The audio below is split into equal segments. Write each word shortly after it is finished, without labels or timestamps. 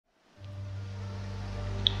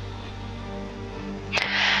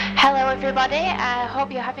Hello everybody, I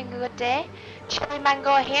hope you're having a good day. Chili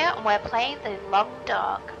Mango here and we're playing the Long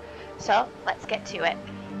Dog. So let's get to it.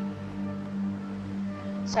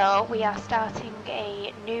 So we are starting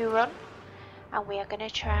a new run and we are going to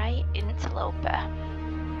try Interloper.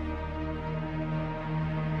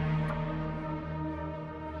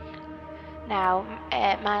 Now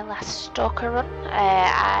my last Stalker run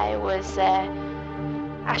I was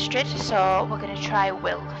Astrid, so we're going to try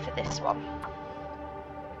Will for this one.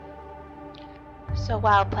 So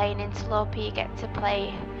while playing Interloper you get to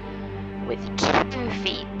play with 2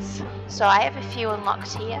 feats. So I have a few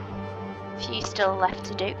unlocked here, a few still left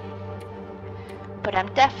to do. But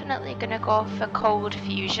I'm definitely going to go for Cold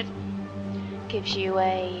Fusion. Gives you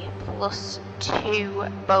a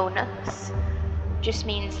 +2 bonus. Just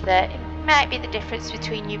means that it might be the difference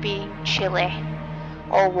between you being chilly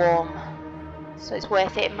or warm. So it's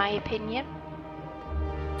worth it in my opinion.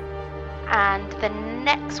 And the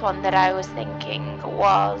next one that I was thinking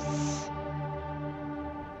was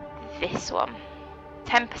this one.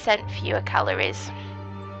 10% fewer calories.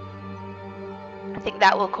 I think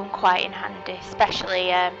that will come quite in handy,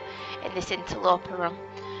 especially in this Interloper run.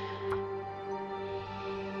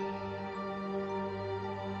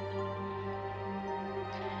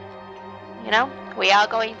 You know, we are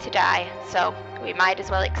going to die, so we might as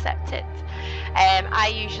well accept it. I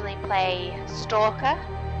usually play Stalker.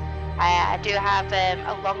 I do have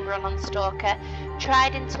a long run on Stalker.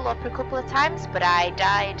 Tried Interloper a couple of times, but I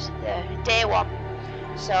died day 1.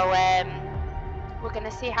 So we're going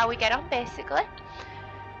to see how we get on, basically.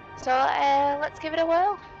 So let's give it a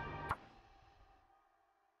whirl.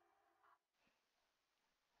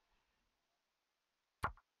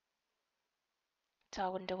 So I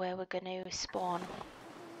wonder where we're going to spawn.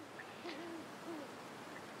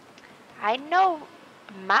 I know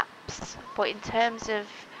maps, but in terms of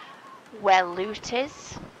where loot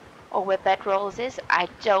is or where bedrolls is, I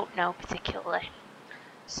don't know particularly.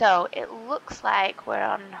 So it looks like we're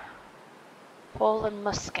on Hole and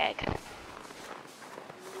Muskeg,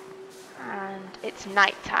 and it's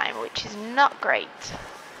night time, which is not great.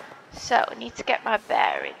 So I need to get my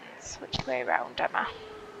bearings. Which way around am I?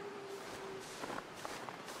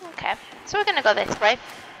 Okay, so we're gonna go this way.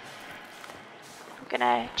 I'm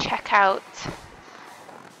gonna check out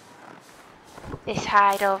this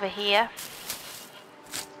hide over here.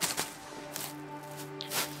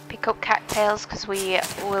 Pick up cattails because we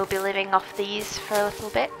will be living off these for a little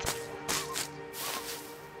bit.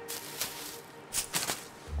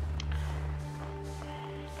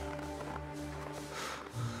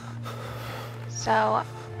 So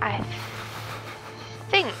I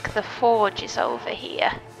think the forge is over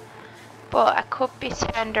here, but I could be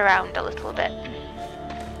turned around a little bit.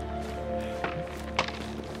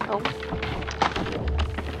 Oh,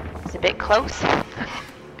 it's a bit close.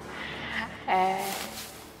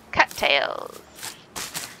 Cattails.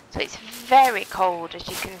 So it's very cold, as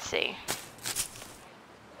you can see.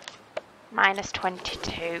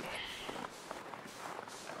 -22.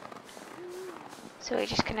 So we're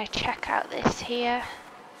just going to check out this here.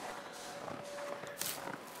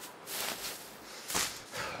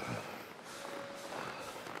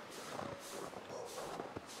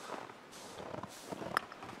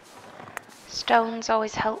 Stone's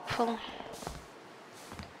always helpful.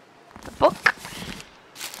 A book,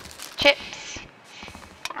 chips,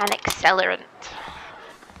 and accelerant.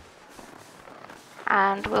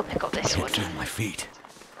 And we'll pick up this one. My feet.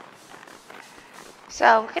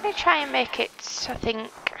 So we're going to try and make it, I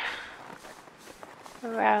think,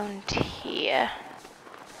 around here.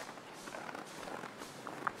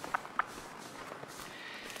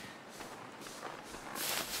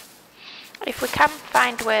 If we can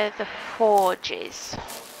find where the forge is,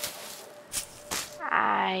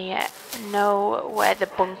 I know where the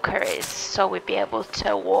bunker is, so we'd be able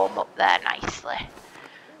to warm up there nicely.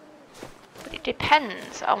 But it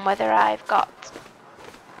depends on whether I've got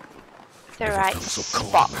the right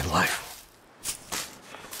spot. In my life.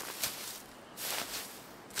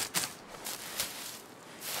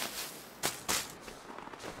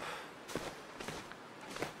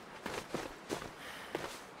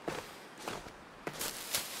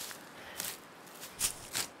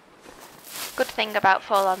 Good thing about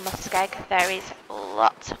Fall on Muskeg, there is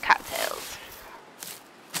lots of cattails.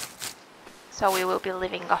 So we will be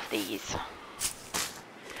living off these.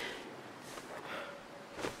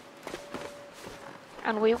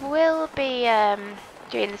 And we will be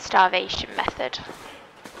doing the starvation method,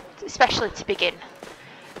 especially to begin,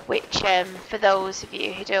 which for those of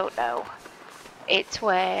you who don't know, it's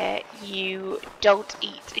where you don't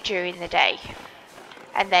eat during the day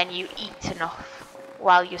and then you eat enough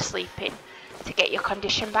while you're sleeping to get your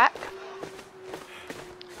condition back.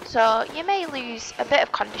 So you may lose a bit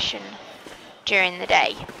of condition during the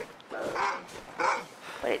day,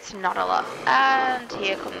 but it's not a lot. And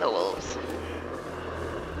here come the wolves.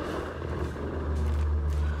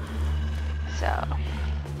 So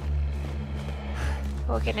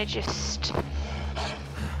we're gonna just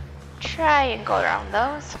try and go around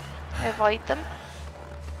those, avoid them.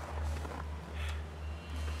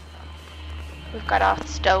 We've got our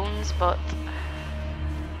stones, but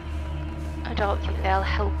I don't think they'll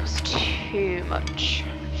help us too much.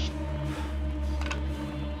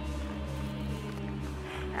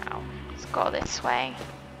 Now, let's go this way,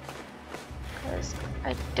 because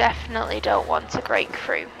I definitely don't want to break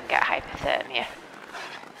through and get hypothermia.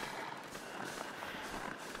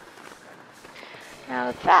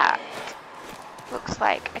 Now that looks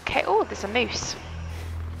like a cave. Oh, there's a moose.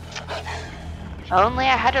 Only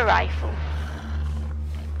I had a rifle.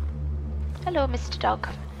 Hello, Mr. Dog.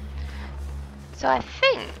 So I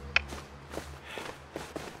think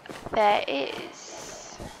there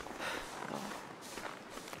is...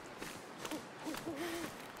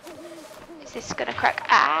 Is this gonna crack?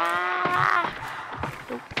 Ah!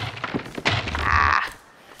 Nope. Ah!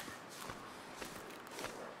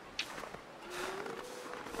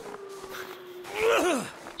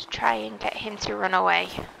 Let's try and get him to run away.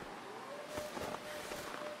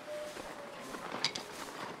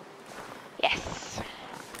 Yes.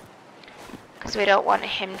 Because we don't want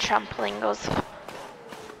him trampling us.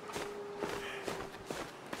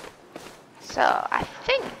 So I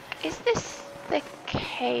think, is this the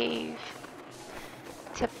cave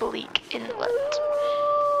to Bleak Inlet?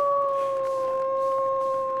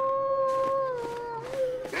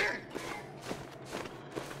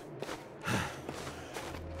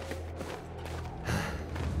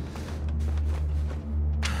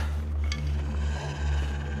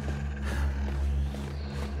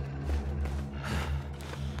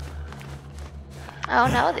 Oh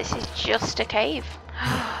no, this is just a cave.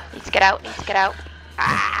 Need to get out, need to get out.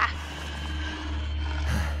 Ah!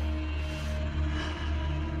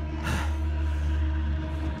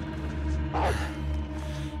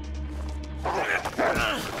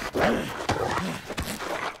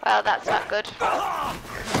 Well, that's not good.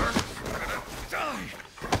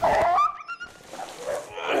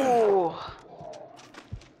 Ooh.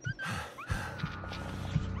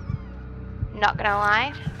 Not gonna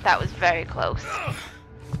lie, that was very close.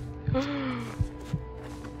 Oh,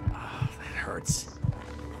 that hurts.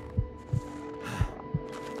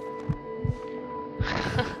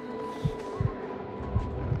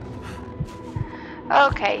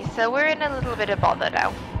 Okay, so we're in a little bit of bother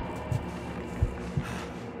now.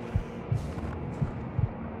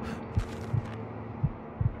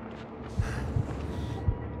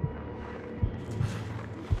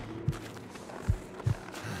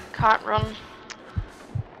 Can't run.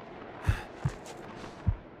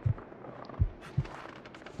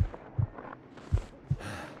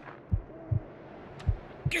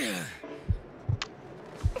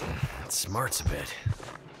 That smarts a bit.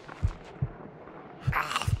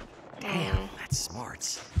 Ah, damn, that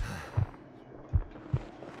smarts.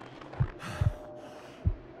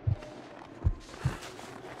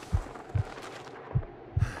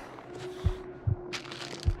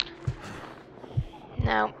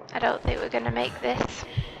 No, I don't think we're gonna make this.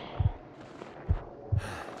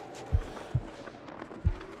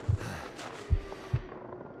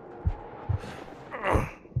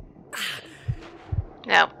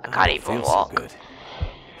 No, I can't even walk. So good.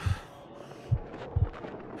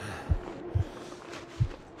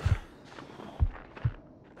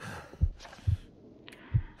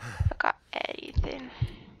 Forgot anything.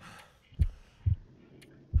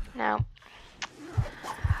 No.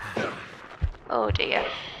 Oh dear.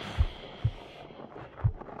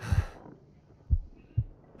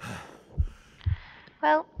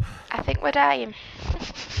 Well, I think we're dying.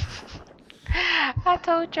 I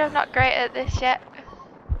told you I'm not great at this yet.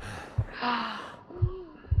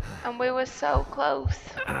 And we were so close.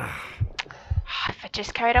 If I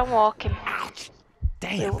just carried on walking. Ouch.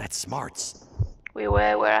 Damn, that smarts. We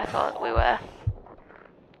were where I thought we were.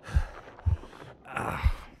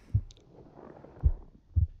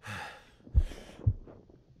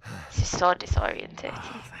 This is so disorientating.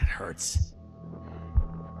 Oh, that hurts.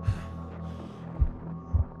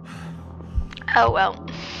 Oh well.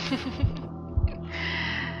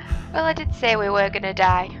 Well, I did say we were gonna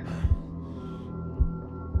die.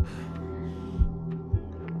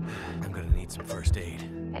 I'm gonna need some first aid.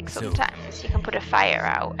 Like sometimes you can put a fire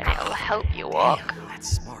out and it'll help you walk. Damn, that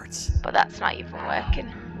smarts. But that's not even working.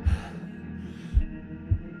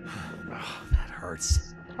 Oh, that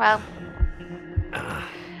hurts. Well,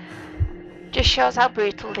 Just shows how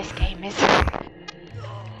brutal this game is.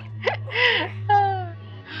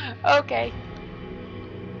 Okay.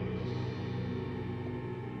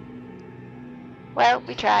 Well,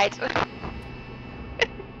 we tried.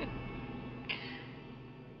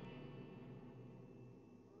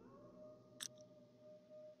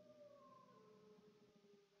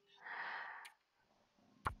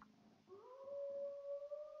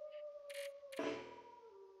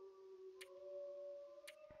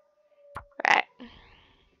 Right.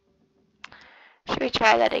 Should we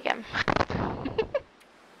try that again?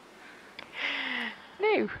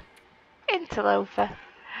 No. Interloper.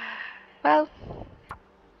 Well,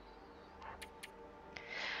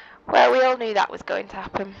 we all knew that was going to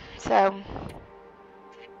happen, so...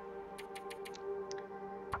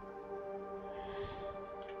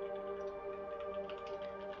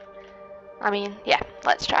 I mean, yeah,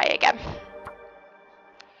 let's try again.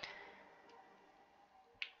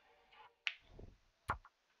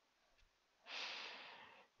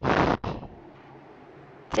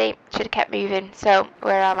 See, should have kept moving. So,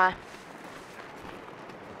 where am I?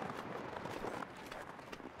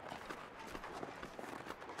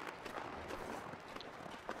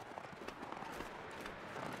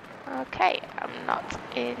 Okay, I'm not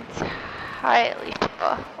entirely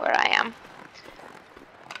sure where I am.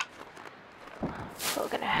 We're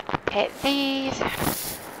gonna hit these.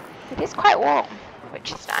 It is quite warm,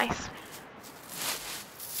 which is nice.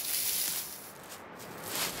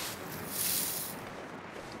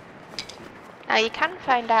 Now you can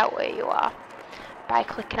find out where you are by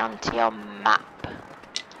clicking onto your map,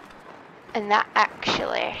 and that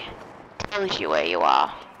actually tells you where you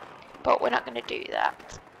are, but we're not going to do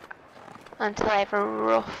that until I have a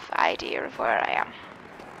rough idea of where I am.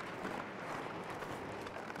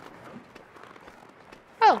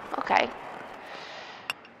 Oh, okay.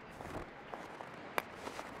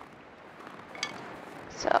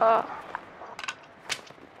 So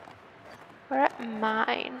we're at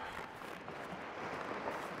mine.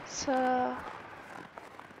 So,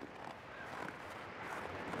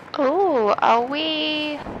 oh, are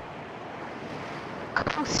we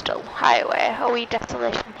coastal highway? Are we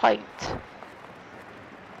Desolation Point?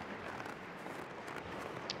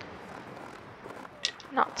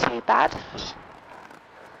 Not too bad.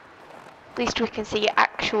 At least we can see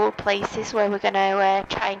actual places where we're gonna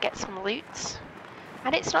try and get some loot.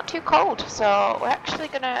 And it's not too cold, so we're actually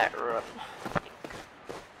gonna run.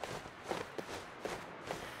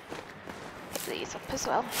 Pick these up as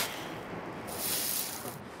well.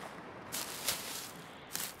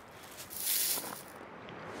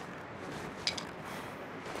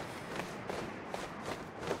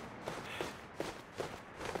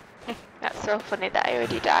 That's so funny that I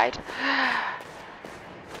already died.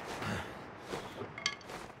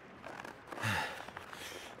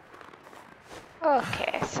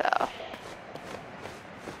 Okay, so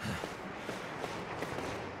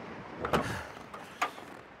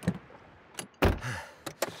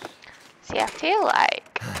see, I feel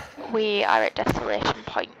like we are at Desolation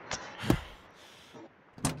Point.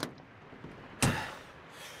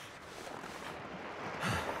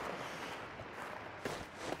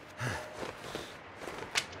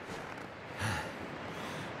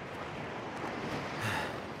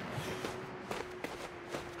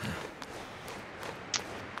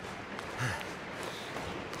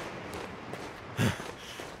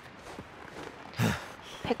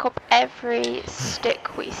 Pick up every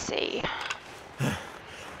stick we see, and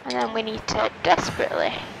then we need to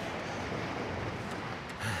desperately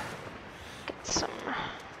get some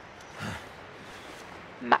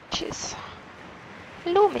matches.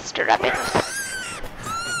 Hello, Mr. Rabbit.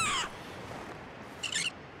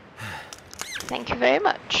 Thank you very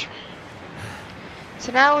much.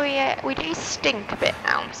 So now we do stink a bit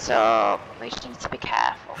now, so we just need to be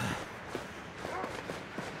careful.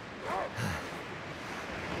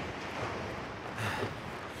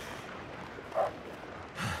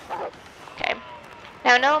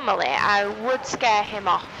 Now normally I would scare him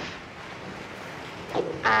off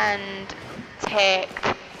and take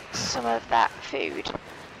some of that food.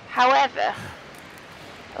 However,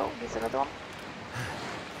 oh, there's another one.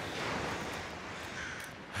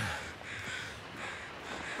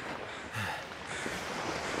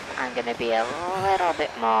 I'm going to be a little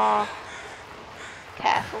bit more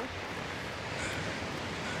careful.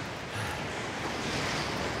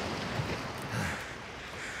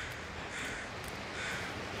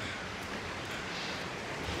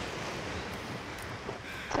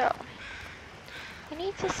 So, we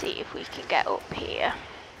need to see if we can get up here.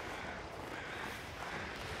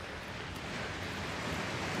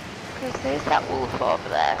 Because there's that wolf over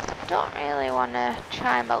there, so I don't really want to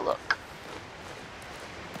try my luck.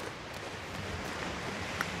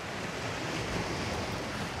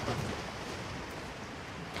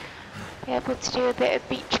 Be able to do a bit of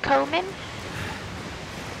beach combing.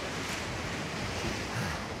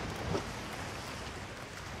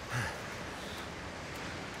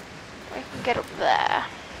 We can get up there.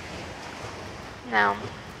 Now,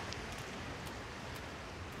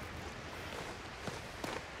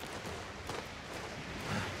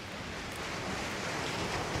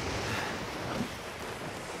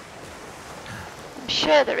 I'm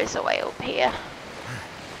sure there is a way up here.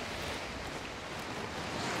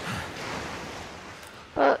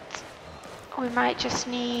 But we might just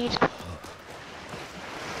need to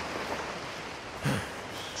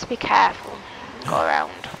be careful and go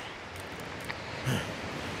around.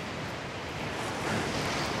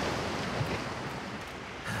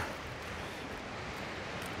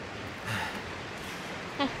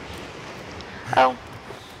 Oh,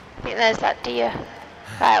 I think there's that deer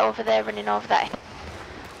right over there running over that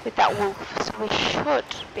with that wolf, so we should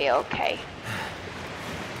be okay.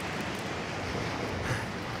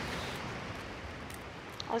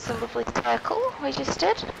 That was a lovely circle we just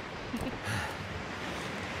did.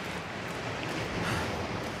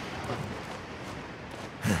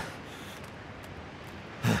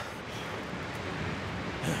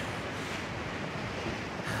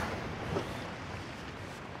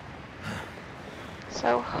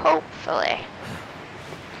 So hopefully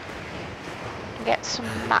we get some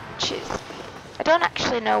matches. I don't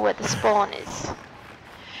actually know where the spawn is.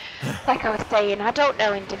 Like I was saying, I don't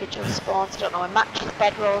know individual spawns, I don't know where matches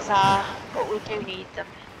bedrolls are, but we do need them.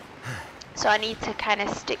 So I need to kind of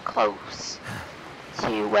stick close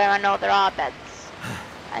to where I know there are beds.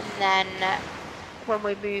 And then when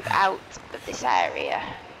we move out of this area,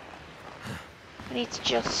 we need to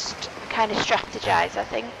just kind of strategize, I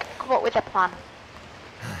think. Come up with a plan.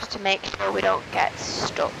 Just to make sure we don't get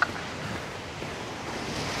stuck.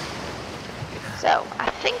 So,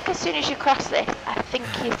 I think as soon as you cross this, I think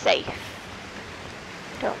you're safe.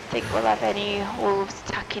 Don't think we'll have any wolves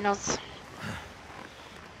attacking us.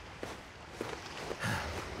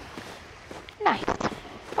 Nice.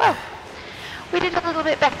 Well, we did a little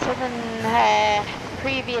bit better than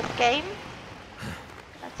previous game.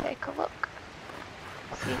 I'll take a look.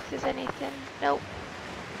 See if there's anything. Nope.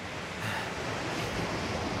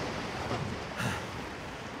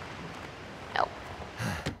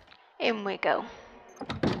 In we go.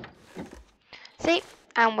 See,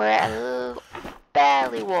 and we're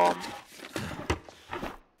barely warm,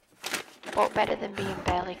 but better than being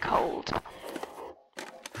barely cold.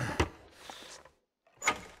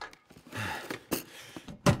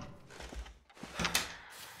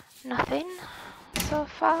 Nothing so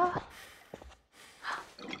far.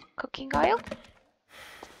 Cooking oil.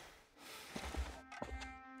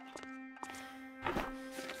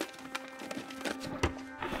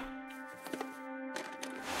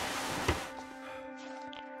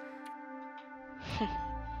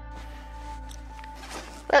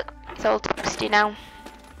 Look, it's all toasty now.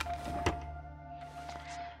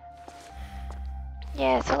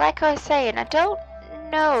 Yeah, so like I was saying, I don't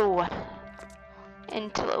know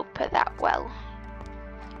Interloper that well.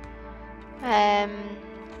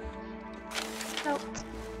 Nope.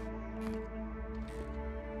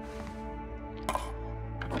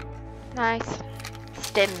 Nice.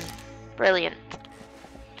 Stim. Brilliant.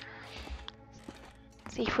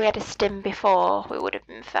 See, if we had a stim before, we would have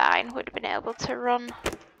been fine. Would have been able to run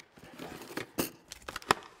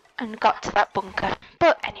and got to that bunker.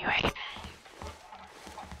 But anyway,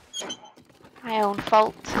 my own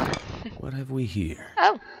fault. What have we here?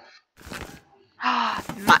 Oh. Ah,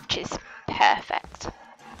 matches. Perfect.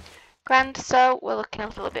 Grand, so we're looking a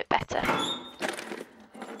little bit better.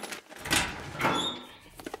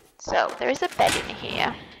 So, there is a bed in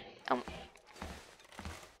here.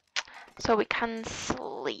 So we can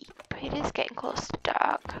sleep. It is getting close to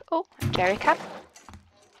dark. Oh, jerry can.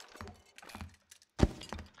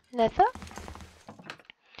 Leather.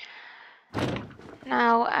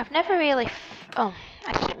 Now, I've never really... oh,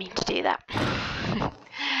 I didn't mean to do that.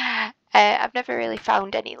 I've never really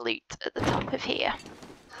found any loot at the top of here.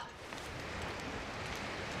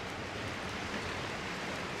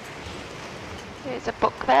 There's a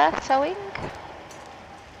book there, sewing.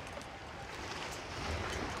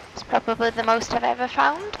 It's probably the most I've ever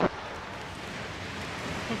found.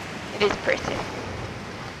 It is pretty.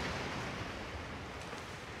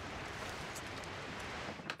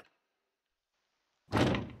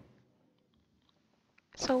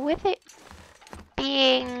 So with it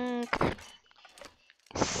being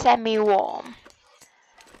semi-warm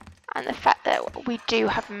And the fact that we do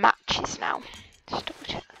have matches now. Just double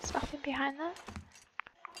check there's nothing behind there.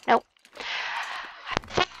 Nope. I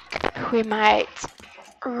think we might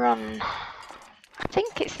run. I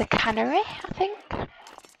think it's the cannery, I think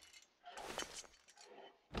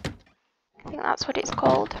that's what it's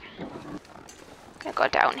called. I'm gonna go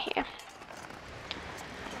down here.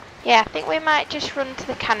 Yeah, I think we might just run to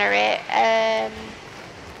the cannery,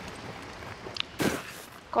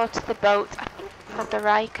 go to the boat, I think, called the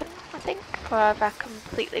Riken, I think, or have I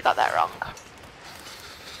completely got that wrong?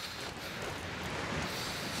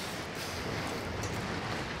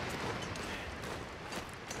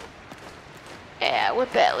 Yeah, we're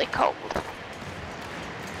barely cold.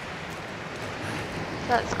 So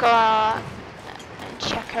let's go and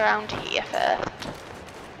check around here first.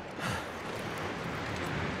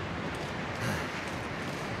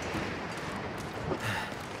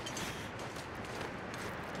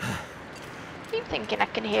 I keep thinking I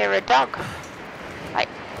can hear a dog, like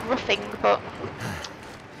roughing, but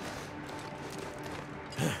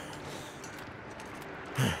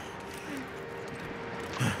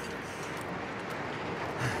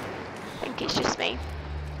I think it's just me.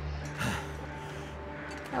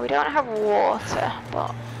 No, we don't have water,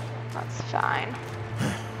 but that's fine.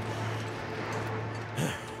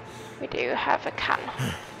 We do have a can.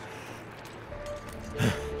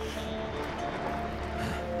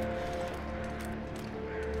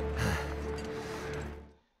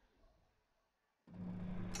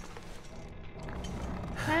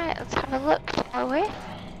 Right, let's have a look, shall we?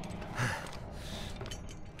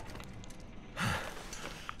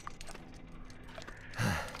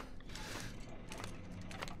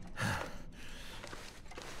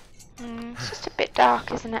 It's just a bit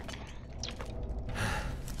dark, isn't it?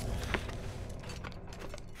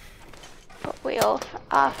 But we all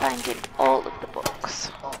are finding all of the books.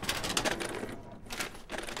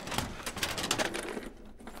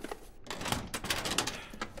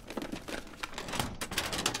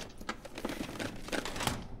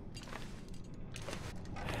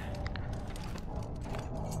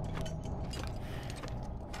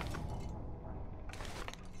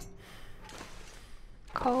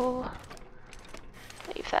 Coal.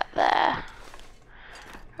 Leave that there.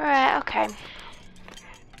 Right, okay.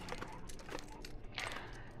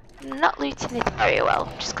 I'm not looting this very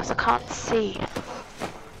well, just because I can't see.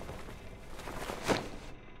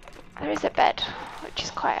 There is a bed, which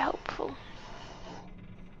is quite helpful.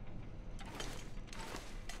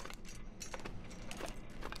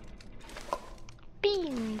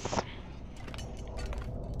 Beans.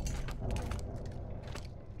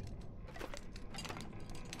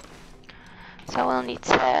 So we'll need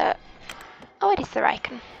to... Oh, it is the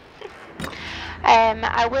Riken.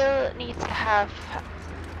 I will need to have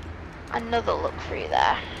another look through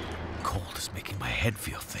there. Cold is making my head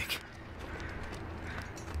feel thick.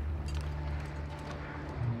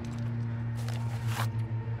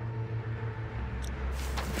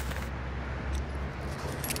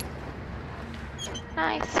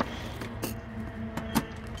 Nice.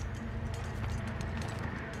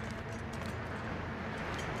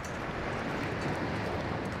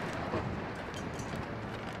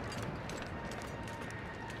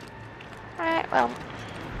 Right, well,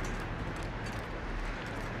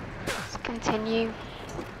 let's continue.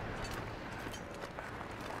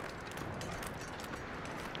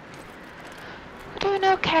 We're doing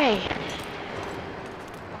okay.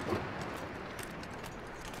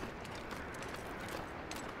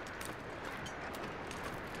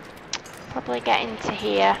 Probably get into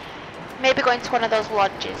here. Maybe go into one of those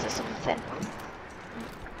lodges or something.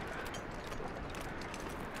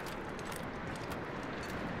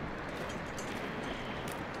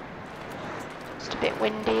 Just a bit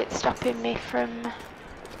windy, it's stopping me from I'll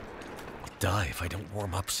die if I don't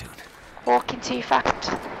warm up soon. walking too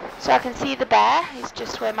fast. So I can see the bear, he's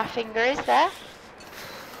just where my finger is there.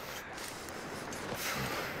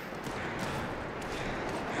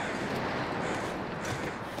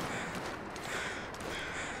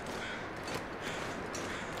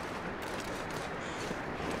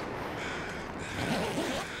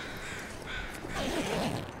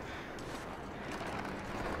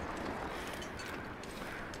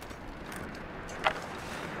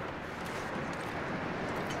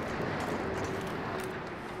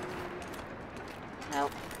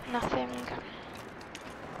 Nope, nothing.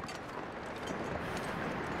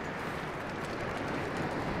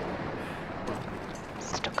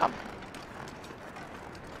 Stuck on.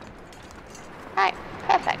 Right,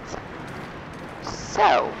 perfect.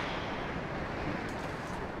 So,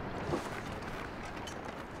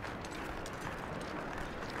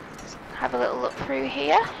 let's have a little look through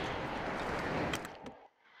here.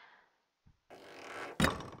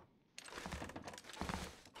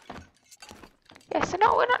 Yeah, so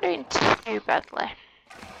no, we're not doing too badly.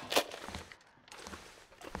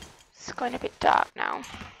 It's going a bit dark now.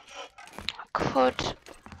 I could...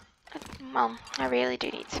 Well, I really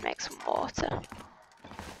do need to make some water.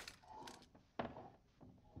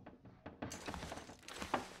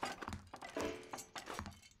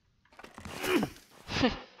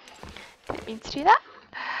 Didn't mean to do that.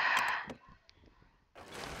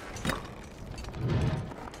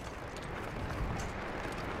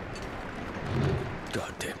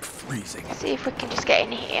 Goddamn freezing. See if we can just get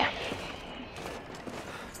in here.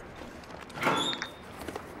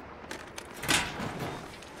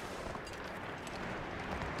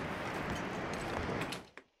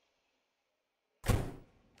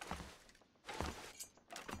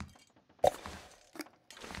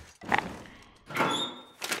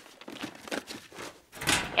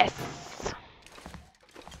 Yes.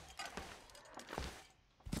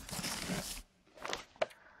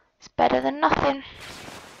 It's better than nothing.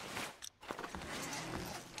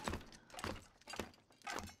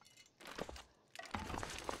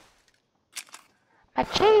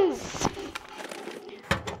 Matches.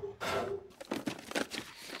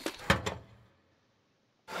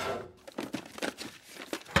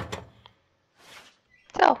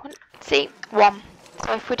 So, let's see, 1.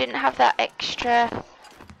 So if we didn't have that extra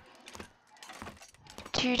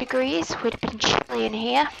 2 degrees, we'd have been chilly in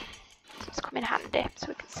here. So it's come in handy, so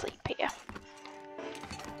we can sleep here.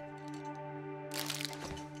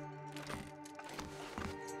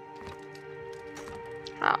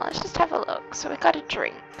 Oh, let's just have a look. So we got a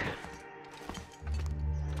drink.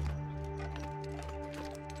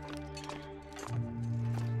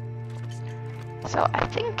 So I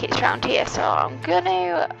think it's round here, so I'm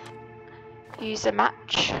gonna use a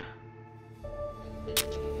match.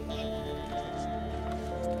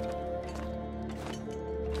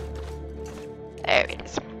 There it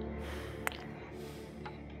is.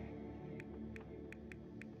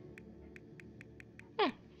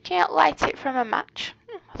 Can't light it from a match.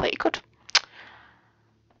 I thought you could.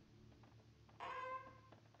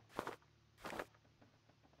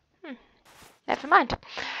 Never mind.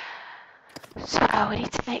 So we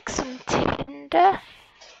need to make some tinder.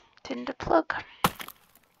 Tinder plug.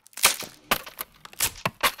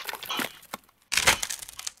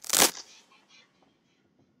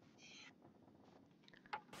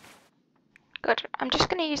 Good. I'm just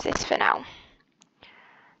going to use this for now.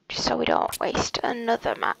 Just so we don't waste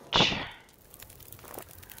another match.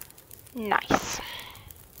 Nice.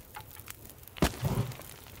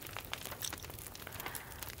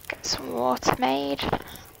 Get some water made.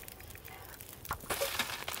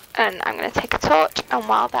 And I'm going to take a torch, and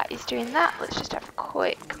while that is doing that, let's just have a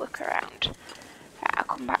quick look around. Right, I'll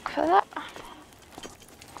come back for that.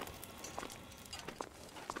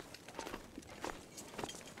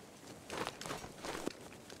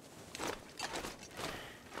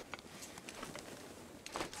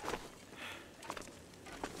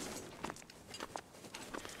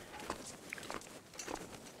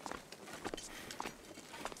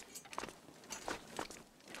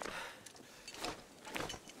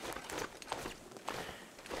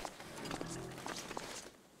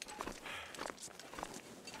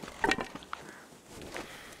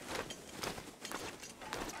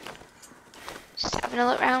 Just having a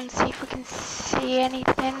look around, see if we can see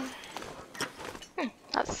anything.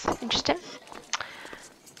 That's interesting.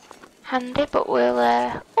 Handy, but we'll,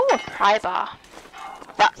 oh, a pry bar.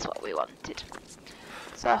 That's what we wanted.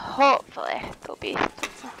 So hopefully there'll be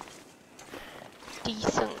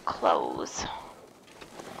decent clothes.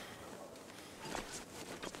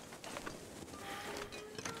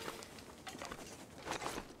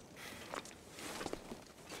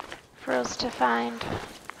 For us to find.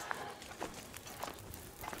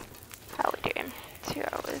 How are we doing? 2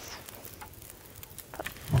 hours.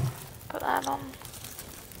 Put that on.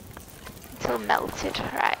 Until melted.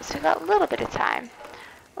 Right, so we've got a little bit of time.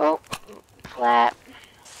 Oh, flare.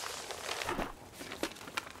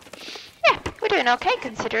 Yeah, we're doing okay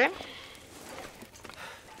considering.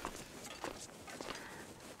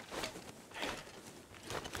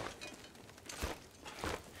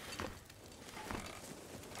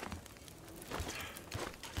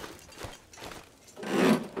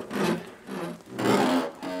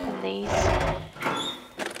 And these.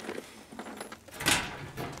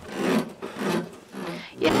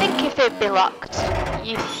 You'd think if they'd be locked,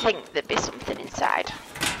 you'd think there'd be something inside.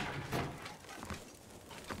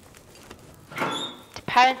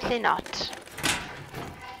 Apparently not.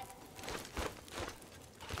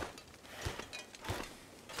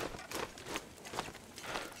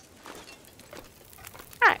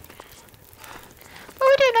 Right. Well,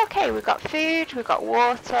 we're doing okay. We've got food, we've got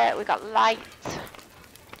water, we've got light.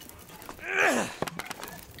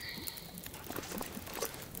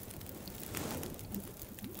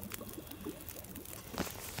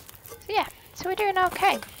 so we're doing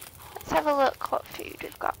okay. Let's have a look what food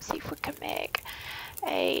we've got, see if we can make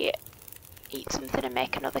eat something and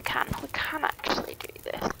make another can. We can actually do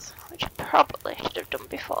this, which I probably should have done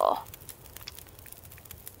before.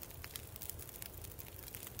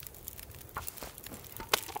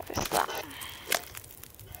 What is that?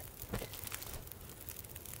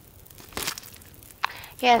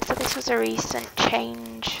 Yeah, so this was a recent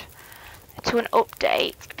change to an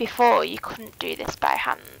update. Before you couldn't do this by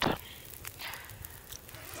hand,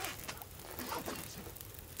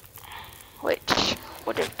 which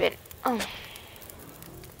would have been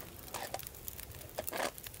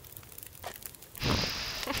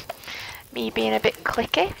me being a bit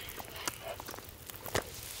clicky.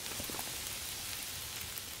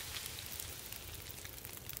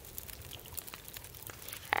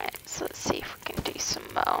 Alright, so let's see if we can do some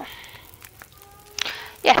more.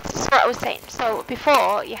 Yes, this is what I was saying. So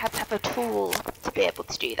before you had to have a tool to be able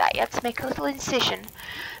to do that. You had to make a little incision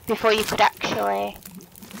before you could actually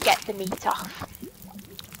get the meat off.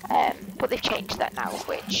 But they've changed that now,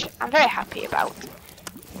 which I'm very happy about.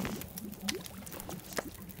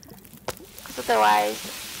 Because otherwise,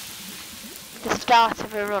 the start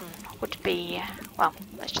of a run would be, well,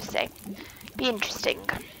 let's just say, be interesting.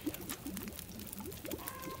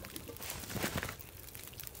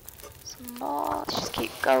 Some more, let's just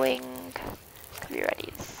keep going. Could be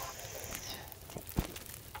ready.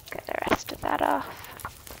 Get the rest of that off.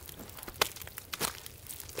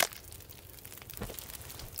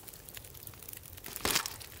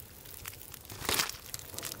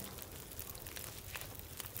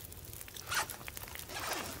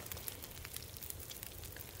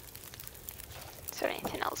 Is there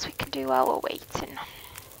anything else we can do while we're waiting?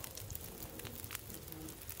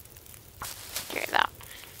 Do that.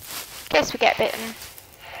 In case we get bitten.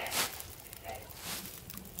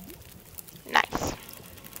 Nice.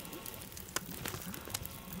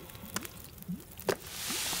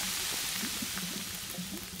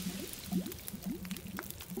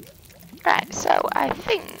 Right, so I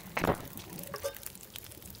think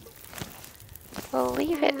we'll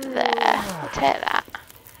leave it there. We'll take that.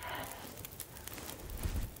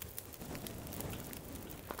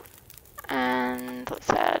 And let's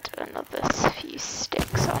add another few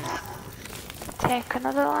sticks on. Take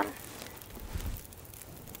another one.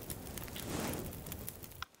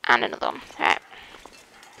 And another one. Alright.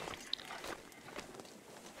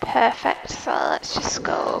 Perfect. So let's just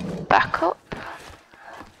go back up.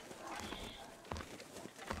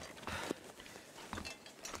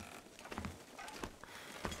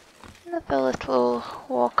 Another little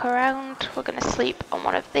walk around. We're going to sleep on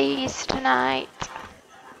one of these tonight.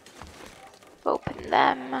 Open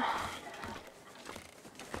them.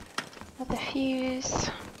 Another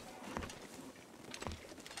fuse.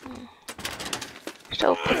 Just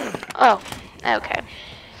open. Oh, okay.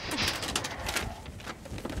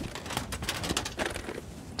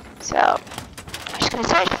 So, I'm just going to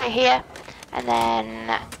search for here, and then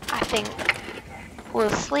I think we'll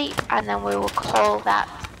sleep, and then we will call that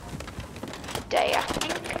a day, I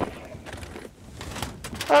think.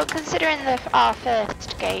 Well, considering our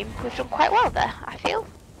first game, we've done quite well there, I feel.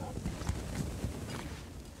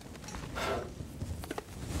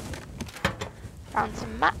 Found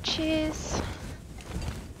some matches.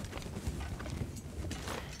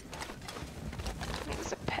 I think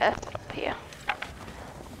there's a person up here.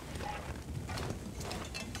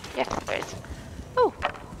 Yes, there is. Oh,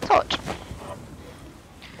 torch.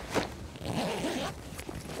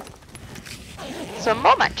 Some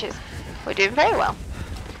more matches. We're doing very well.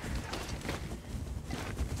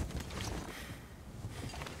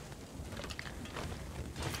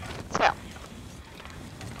 So,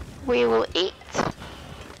 we will eat,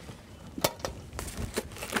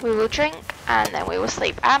 we will drink, and then we will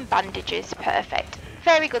sleep. And bandages, perfect.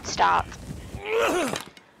 Very good start.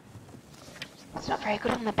 It's not very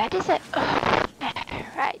good on the bed, is it? Ugh.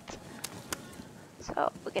 Right.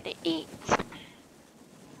 So, we're gonna eat.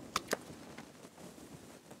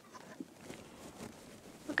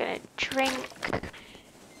 We're gonna drink.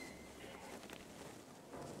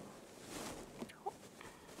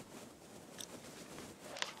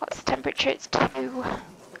 What's the temperature? It's 2.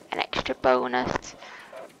 An extra bonus.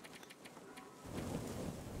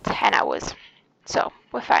 10 hours. So,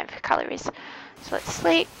 we're fine for calories. So, let's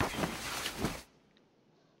sleep.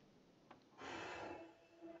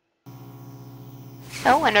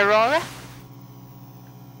 Oh, an aurora.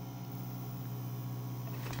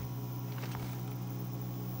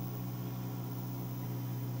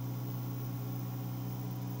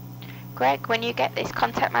 Greg, when you get this,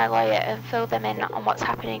 contact my lawyer and fill them in on what's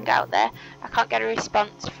happening out there. I can't get a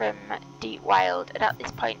response from Deep Wild, and at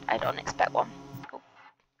this point I don't expect one. Oh.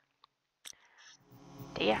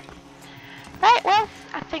 Dear. Right, well,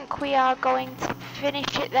 I think we are going to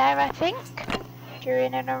finish it there, I think.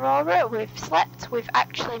 During an Aurora, we've slept, we've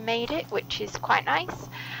actually made it, which is quite nice.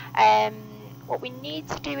 What we need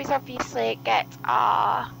to do is obviously get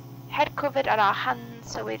our head covered and our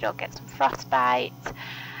hands so we don't get some frostbite,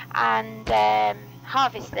 and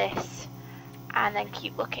harvest this, and then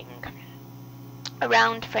keep looking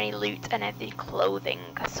around for any loot and any clothing.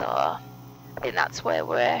 So I think that's where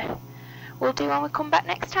we'll do when we come back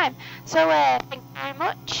next time. So thank you very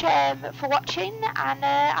much for watching, and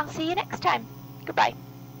I'll see you next time. Goodbye.